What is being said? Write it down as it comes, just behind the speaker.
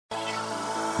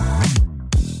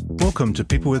Welcome to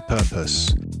People with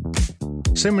Purpose.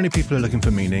 So many people are looking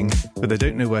for meaning, but they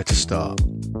don't know where to start.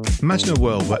 Imagine a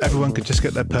world where everyone could just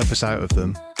get their purpose out of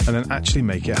them and then actually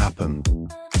make it happen.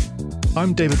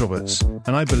 I'm David Roberts,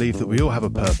 and I believe that we all have a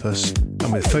purpose,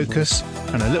 and with focus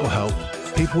and a little help,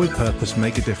 people with purpose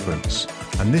make a difference.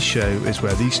 And this show is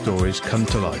where these stories come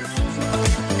to life.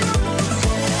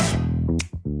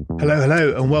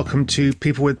 Hello, and welcome to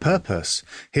People with Purpose.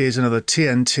 Here's another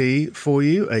TNT for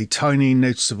you, a tiny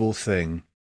noticeable thing.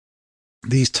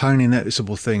 These tiny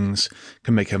noticeable things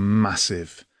can make a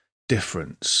massive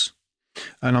difference.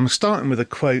 And I'm starting with a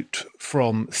quote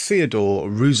from Theodore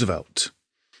Roosevelt,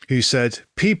 who said,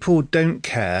 "People don't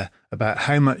care about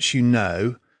how much you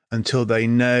know until they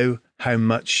know how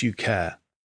much you care."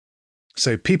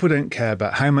 So people don't care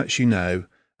about how much you know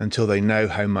until they know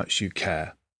how much you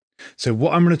care. So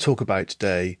what I'm going to talk about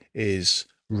today is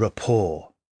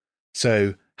rapport.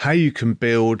 So how you can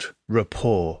build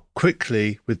rapport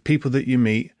quickly with people that you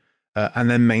meet and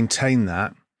then maintain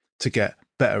that to get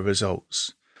better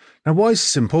results. Now, why is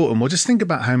this important? Well, just think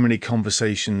about how many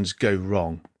conversations go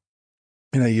wrong.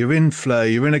 You know, you're in flow,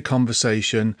 you're in a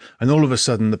conversation, and all of a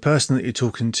sudden the person that you're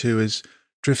talking to is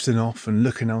drifting off and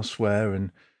looking elsewhere,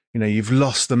 and, you know, you've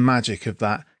lost the magic of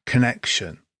that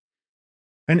connection.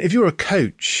 And if you're a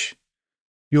coach,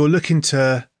 you're looking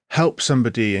to help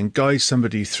somebody and guide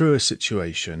somebody through a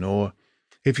situation, or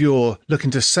if you're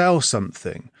looking to sell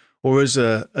something, or as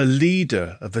a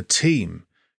leader of a team,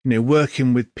 you know,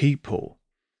 working with people,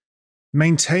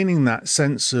 maintaining that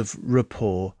sense of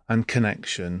rapport and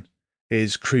connection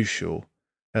is crucial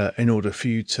in order for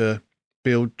you to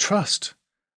build trust,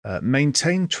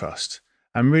 maintain trust,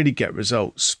 and really get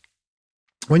results.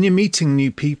 When you're meeting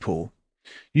new people,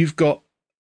 you've got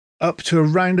up to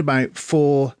around about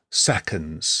 4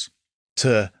 seconds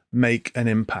to make an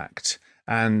impact.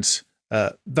 And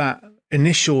that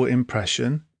initial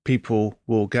impression people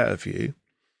will get of you,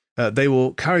 they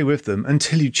will carry with them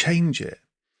until you change it.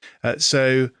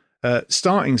 So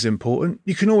starting's important.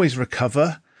 You can always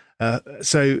recover.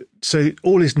 So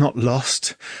all is not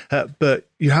lost, but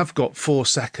you have got 4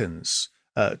 seconds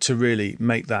to really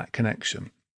make that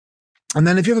connection. And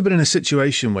then if you've ever been in a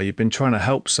situation where you've been trying to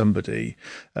help somebody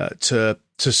to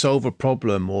solve a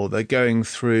problem, or they're going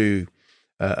through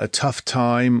a tough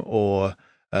time, or,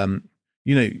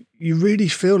 you know, you really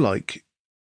feel like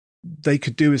they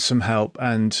could do with some help,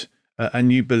 and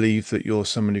you believe that you're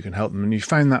someone who can help them, and you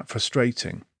found that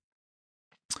frustrating.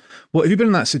 Well, if you've been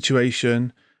in that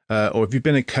situation, or if you've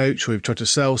been a coach, or you've tried to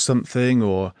sell something,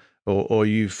 or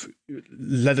you've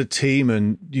led a team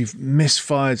and you've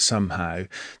misfired somehow,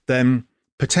 then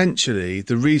potentially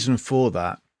the reason for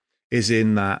that is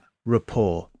in that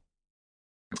rapport.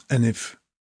 And if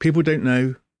people don't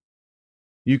know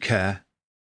you care,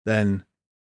 then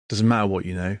it doesn't matter what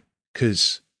you know,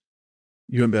 because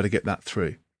you won't be able to get that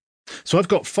through. So I've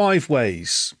got 5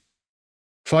 ways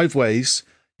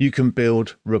you can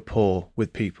build rapport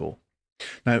with people.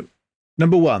 Now,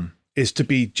 number 1 is to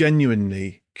be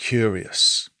genuinely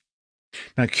curious.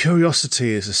 Now,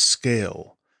 curiosity is a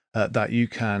skill that you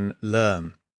can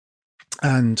learn,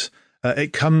 and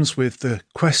it comes with the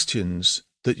questions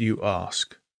that you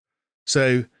ask.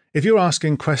 So if you're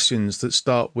asking questions that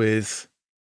start with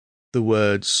the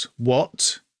words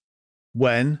what,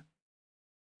 when,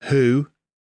 who,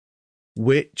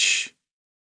 which,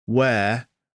 where,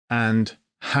 and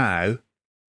how,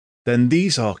 then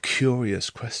these are curious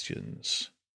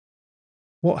questions.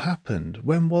 What happened?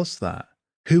 When was that?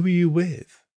 Who were you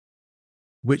with?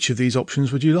 Which of these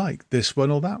options would you like? This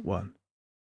one or that one?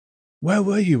 Where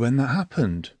were you when that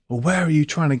happened? Or where are you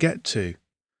trying to get to?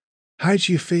 How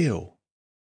do you feel?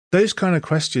 Those kind of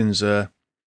questions are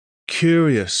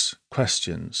curious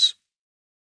questions.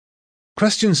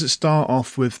 Questions that start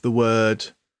off with the word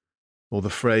or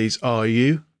the phrase, are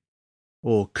you?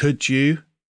 Or could you?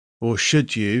 Or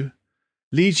should you?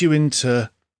 Lead you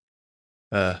into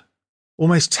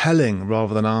almost telling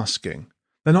rather than asking.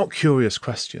 They're not curious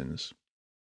questions.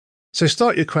 So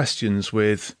start your questions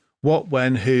with what,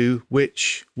 when, who,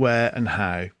 which, where, and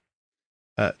how.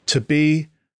 To be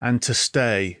and to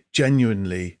stay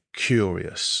genuinely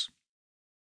curious.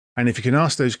 And if you can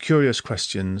ask those curious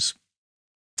questions,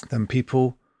 then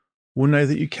people will know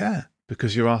that you care,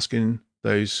 because you're asking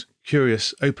those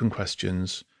curious, open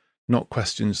questions, not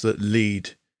questions that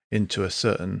lead into a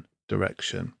certain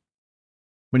direction.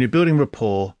 When you're building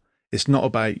rapport, it's not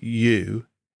about you,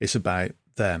 it's about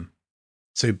them.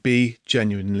 So be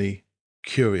genuinely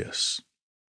curious.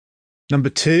 Number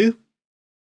 2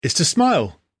 is to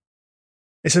smile.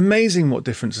 It's amazing what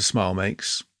difference a smile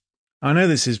makes. I know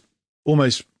this is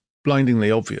almost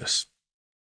blindingly obvious,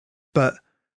 but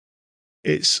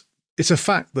it's a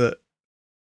fact that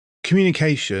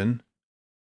communication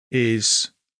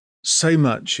is so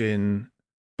much in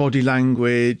body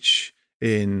language,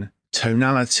 in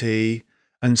tonality,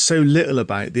 and so little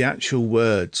about the actual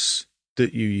words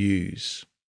that you use.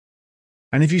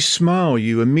 And if you smile,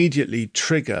 you immediately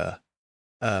trigger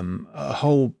a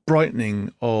whole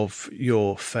brightening of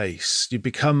your face. You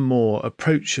become more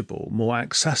approachable, more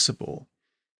accessible.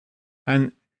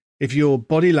 And if your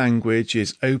body language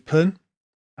is open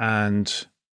and,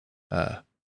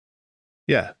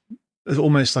 it's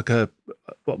almost like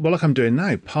like I'm doing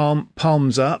now,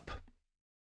 palms up,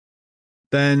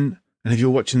 then, and if you're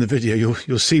watching the video,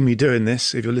 you'll see me doing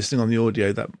this. If you're listening on the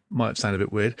audio, that might sound a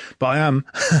bit weird, but I am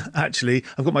actually,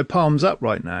 I've got my palms up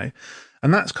right now.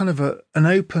 And that's kind of an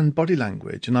open body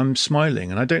language, and I'm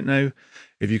smiling. And I don't know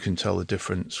if you can tell the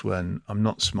difference when I'm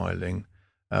not smiling,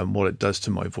 what it does to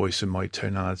my voice and my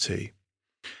tonality.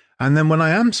 And then when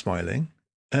I am smiling,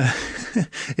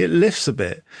 it lifts a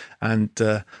bit, and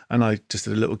I just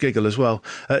did a little giggle as well.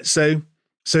 So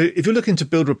if you're looking to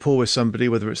build rapport with somebody,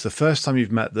 whether it's the first time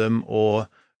you've met them or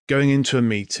going into a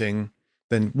meeting,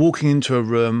 then walking into a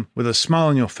room with a smile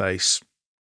on your face,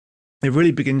 it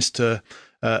really begins to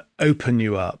open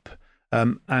you up.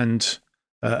 Body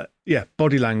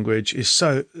language is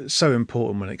so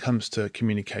important when it comes to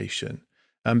communication,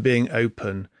 and being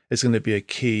open is going to be a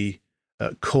key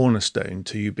cornerstone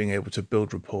to you being able to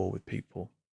build rapport with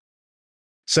people.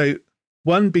 So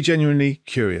 1, be genuinely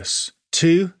curious.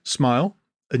 2, smile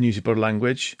and use your body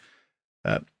language.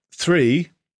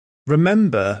 3,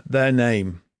 remember their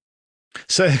name.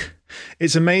 So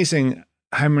it's amazing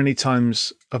how many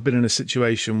times I've been in a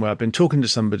situation where I've been talking to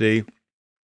somebody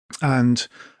and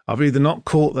I've either not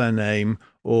caught their name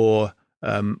or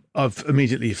I've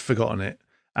immediately forgotten it.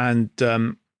 And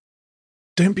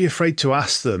don't be afraid to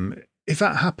ask them. If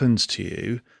that happens to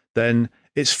you, then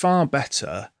it's far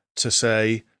better to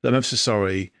say, I'm ever so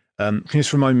sorry, can you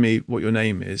just remind me what your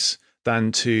name is,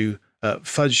 than to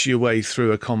fudge your way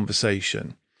through a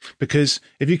conversation. Because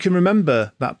if you can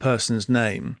remember that person's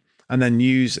name and then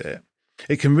use it,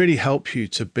 it can really help you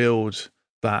to build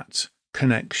that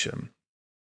connection.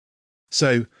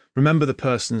 So remember the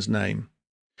person's name.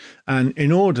 And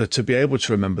in order to be able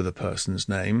to remember the person's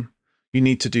name, you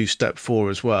need to do step 4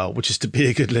 as well, which is to be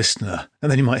a good listener.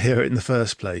 And then you might hear it in the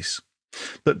first place.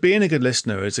 But being a good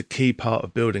listener is a key part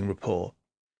of building rapport.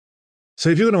 So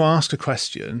if you're going to ask a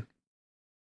question,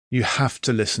 you have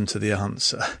to listen to the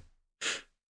answer.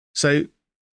 So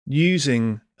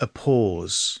using a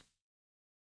pause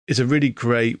is a really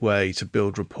great way to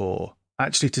build rapport,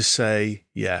 actually to say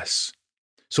yes.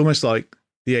 It's almost like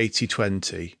the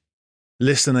 80-20.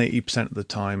 Listen 80% of the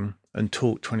time and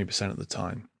talk 20% of the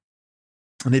time.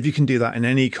 And if you can do that in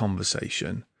any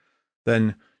conversation,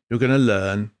 then you're going to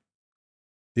learn.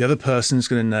 The other person's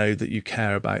going to know that you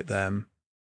care about them.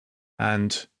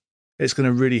 And it's going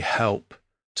to really help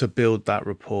to build that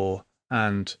rapport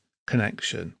and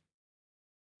connection.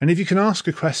 And if you can ask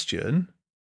a question,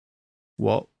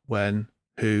 what, when,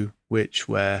 who, which,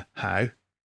 where, how,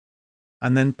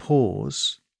 and then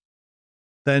pause,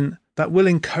 then that will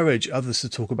encourage others to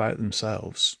talk about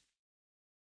themselves.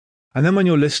 And then when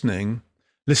you're listening,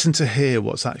 listen to hear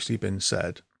what's actually been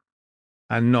said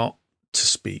and not to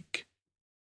speak.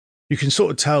 You can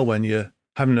sort of tell when you're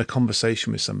having a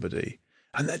conversation with somebody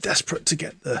and they're desperate to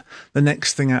get the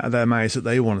next thing out of their mouths that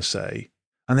they want to say,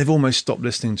 and they've almost stopped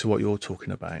listening to what you're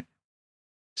talking about.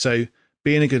 So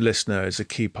being a good listener is a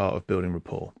key part of building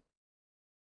rapport.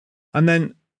 And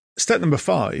then step number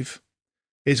 5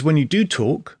 is when you do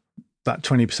talk, that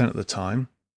 20% of the time,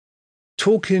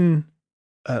 talk in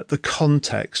the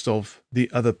context of the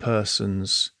other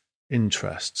person's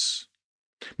interests.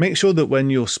 Make sure that when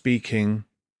you're speaking,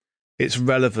 it's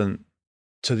relevant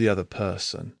to the other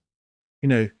person. You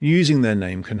know, using their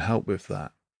name can help with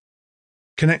that.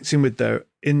 Connecting with their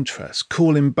interests,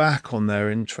 calling back on their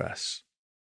interests.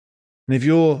 And if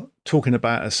you're talking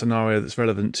about a scenario that's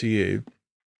relevant to you,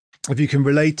 if you can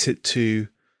relate it to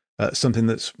something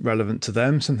that's relevant to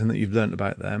them, something that you've learned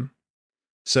about them.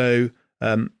 So,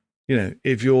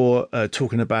 if you're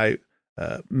talking about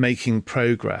making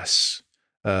progress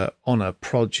on a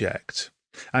project,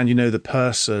 and the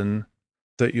person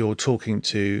that you're talking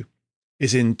to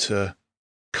is into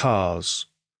cars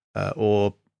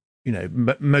or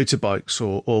motorbikes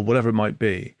or whatever it might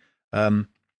be, and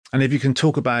if you can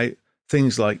talk about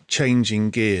things like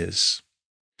changing gears,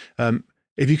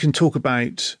 if you can talk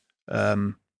about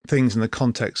things in the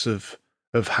context of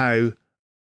how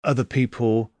other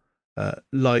people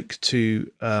like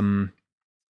to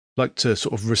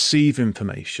sort of receive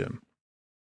information.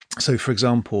 So, for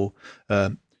example,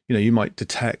 you might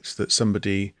detect that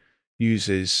somebody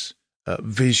uses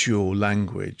visual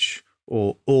language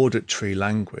or auditory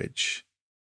language.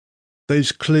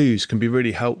 Those clues can be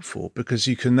really helpful because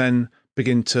you can then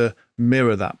begin to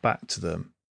mirror that back to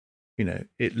them.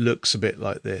 It looks a bit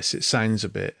like this. It sounds a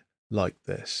bit like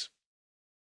this.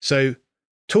 So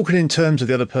talking in terms of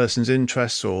the other person's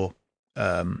interests or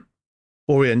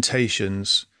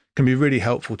orientations can be really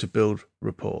helpful to build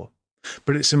rapport.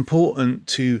 But it's important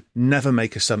to never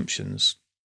make assumptions.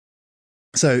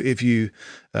 So if you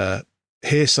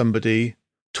hear somebody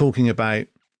talking about,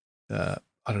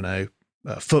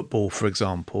 football, for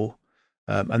example,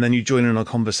 and then you join in on a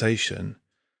conversation,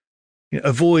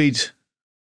 avoid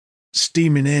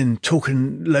steaming in,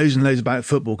 talking loads and loads about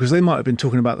football, because they might have been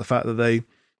talking about the fact that they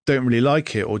don't really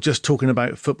like it, or just talking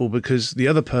about football because the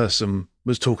other person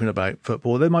was talking about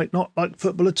football. They might not like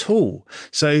football at all.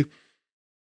 So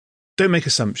don't make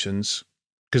assumptions,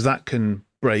 because that can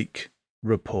break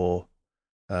rapport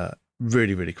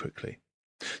really, really quickly.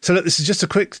 So look, this is just a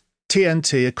quick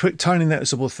TNT, a quick, tiny,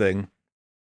 noticeable thing.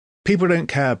 People don't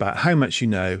care about how much you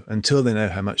know until they know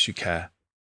how much you care.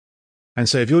 And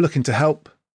so if you're looking to help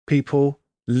people,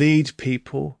 lead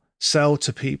people, sell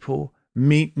to people,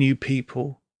 meet new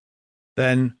people,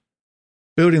 then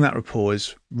building that rapport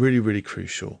is really, really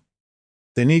crucial.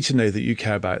 They need to know that you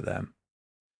care about them.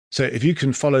 So if you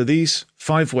can follow these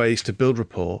 5 ways to build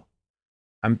rapport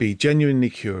and be genuinely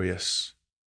curious,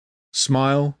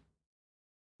 smile,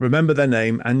 remember their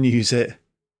name and use it,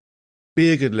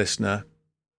 be a good listener,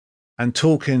 and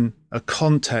talk in a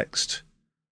context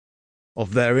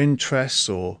of their interests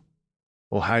or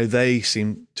how they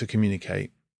seem to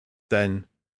communicate, then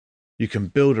you can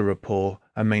build a rapport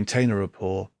and maintain a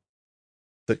rapport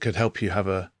that could help you have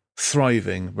a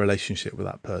thriving relationship with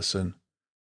that person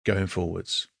going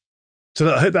forwards.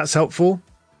 So I hope that's helpful.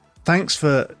 Thanks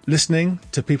for listening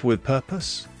to People with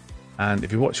Purpose. And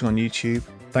if you're watching on YouTube,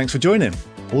 thanks for joining.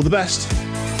 All the best.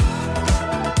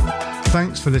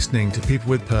 Thanks for listening to People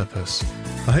with Purpose.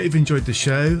 I hope you've enjoyed the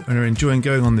show and are enjoying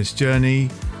going on this journey.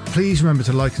 Please remember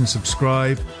to like and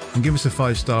subscribe and give us a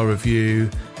 5-star review.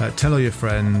 Tell all your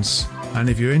friends. And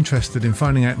if you're interested in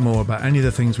finding out more about any of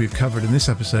the things we've covered in this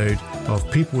episode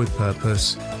of People with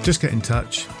Purpose, just get in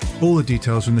touch. All the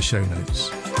details are in the show notes.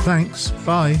 Thanks.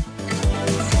 Bye.